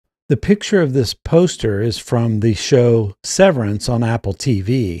The picture of this poster is from the show Severance on Apple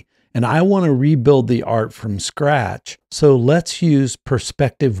TV, and I want to rebuild the art from scratch. So let's use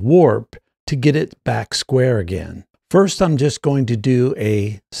Perspective Warp to get it back square again. First, I'm just going to do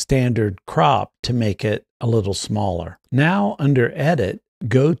a standard crop to make it a little smaller. Now, under Edit,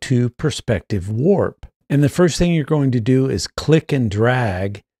 go to Perspective Warp. And the first thing you're going to do is click and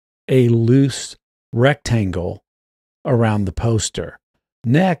drag a loose rectangle around the poster.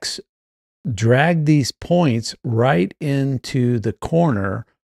 Next, drag these points right into the corner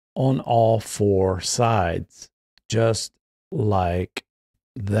on all four sides, just like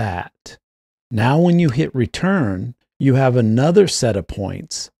that. Now, when you hit return, you have another set of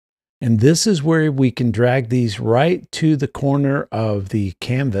points. And this is where we can drag these right to the corner of the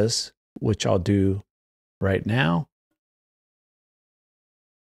canvas, which I'll do right now.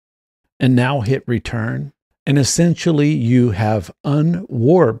 And now hit return. And essentially you have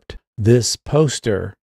unwarped this poster